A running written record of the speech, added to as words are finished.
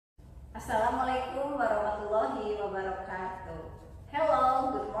Assalamualaikum warahmatullahi wabarakatuh.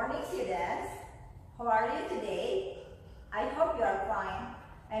 Hello, good morning students. How are you today? I hope you are fine.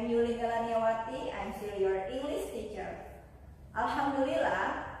 I'm Yuli Galaniawati. I'm still your English teacher.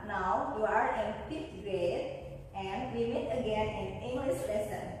 Alhamdulillah, now you are in 5th grade and we meet again in English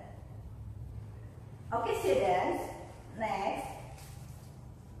lesson. Okay students, next,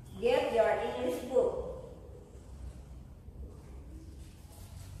 get your English book.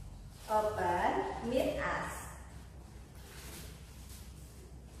 Open, meet us.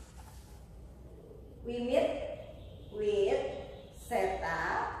 We meet with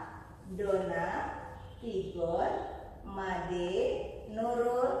Seta, Donna, Tigor, Made,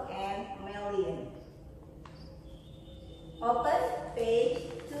 Nurul, and Melin. Open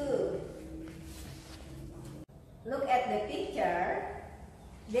page 2. Look at the picture.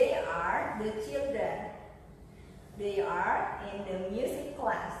 They are the children. They are in the music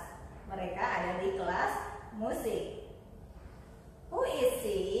class. Mereka ada di kelas musik. Who is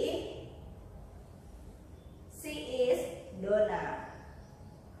she? She is Donna.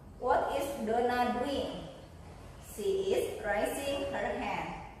 What is Donna doing? She is raising her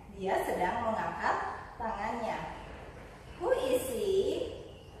hand. Dia sedang mengangkat tangannya. Who is she?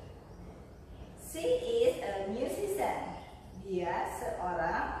 She is a musician. Dia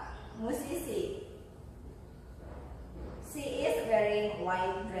seorang musisi. She is wearing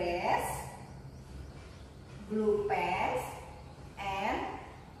white dress, blue pants, and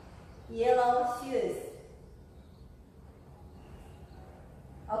yellow shoes.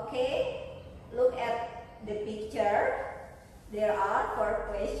 Okay, look at the picture. There are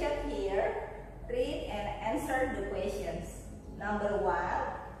 4 questions here. Read and answer the questions. Number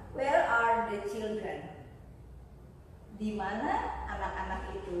 1, where are the children? Di mana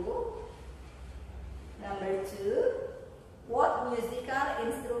anak-anak itu? Number 2, what musical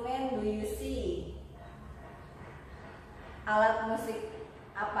instrument do you see? Alat musik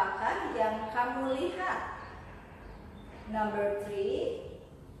apakah yang kamu lihat? Number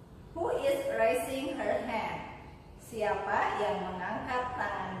 3, who is raising her hand? Siapa yang mengangkat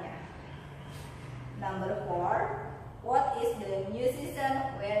tangannya? Number 4, what is the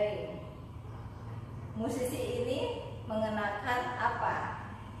musician wearing? Musisi ini mengenakan apa?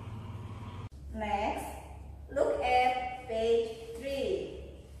 Next, look at page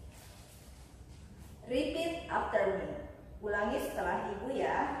 3. Repeat after me. Ulangi setelah ibu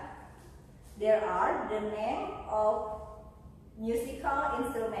ya. There are the name of musical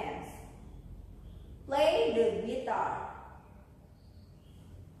instruments. Play the guitar.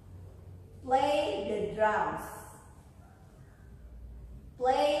 Play the drums.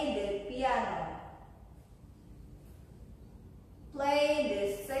 Play the piano. Play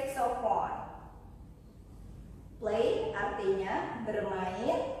the saxophone. Play artinya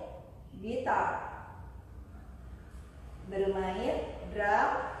bermain gitar, bermain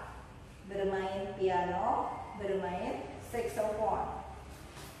drum, bermain piano, bermain saxophone.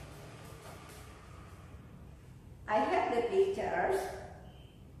 I have the pictures.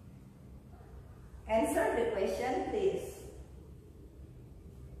 Answer the question please.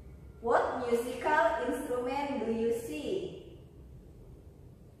 What musical instrument do you see?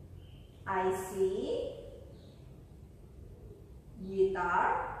 I see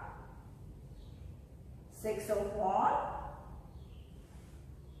guitar, saxophone,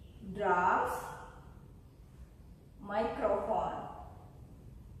 drums, microphone.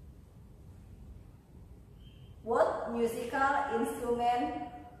 What musical instrument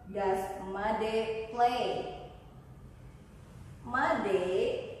does Made play?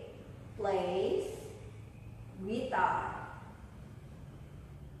 Made plays guitar.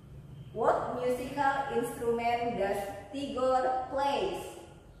 What musical instrument does Tigor plays?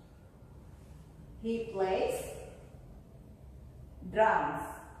 He plays drums.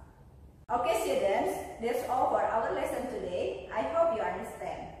 Okay students, that's all for our lesson today. I hope you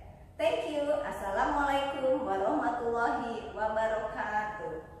understand. Thank you. Assalamualaikum warahmatullahi wabarakatuh.